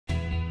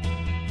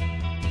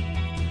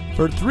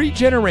For 3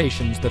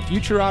 generations, the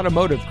Future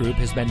Automotive Group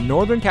has been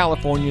Northern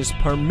California's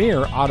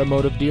premier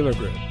automotive dealer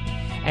group.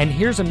 And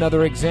here's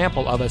another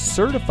example of a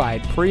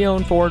certified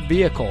pre-owned Ford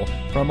vehicle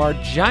from our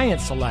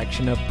giant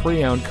selection of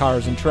pre-owned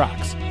cars and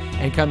trucks,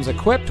 and comes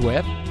equipped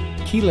with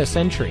keyless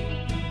entry,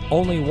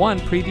 only one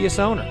previous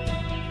owner,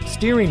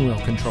 steering wheel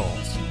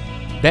controls,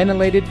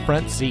 ventilated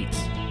front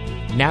seats,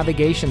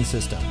 navigation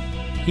system,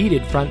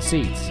 heated front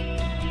seats,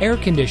 air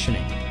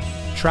conditioning,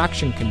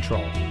 traction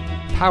control,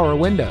 power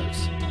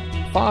windows,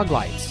 fog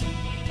lights,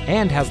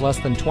 and has less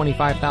than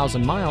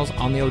 25,000 miles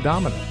on the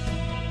odometer.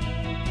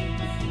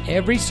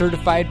 Every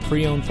certified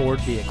pre-owned Ford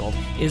vehicle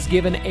is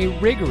given a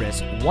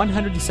rigorous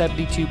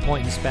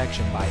 172-point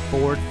inspection by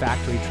Ford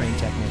factory-trained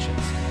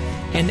technicians.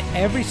 And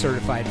every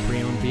certified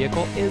pre-owned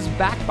vehicle is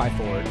backed by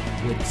Ford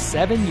with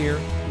 7-year,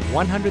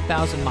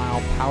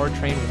 100,000-mile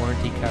powertrain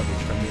warranty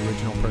coverage from the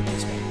original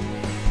purchase date,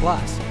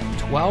 plus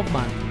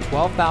 12-month,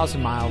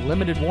 12,000-mile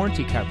limited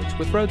warranty coverage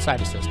with roadside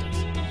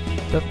assistance.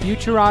 The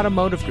Future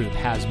Automotive Group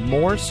has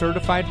more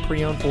certified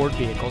pre-owned Ford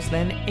vehicles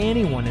than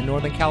anyone in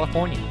Northern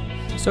California.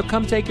 So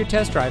come take your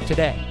test drive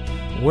today.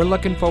 We're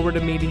looking forward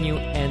to meeting you,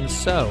 and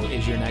so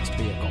is your next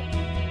vehicle.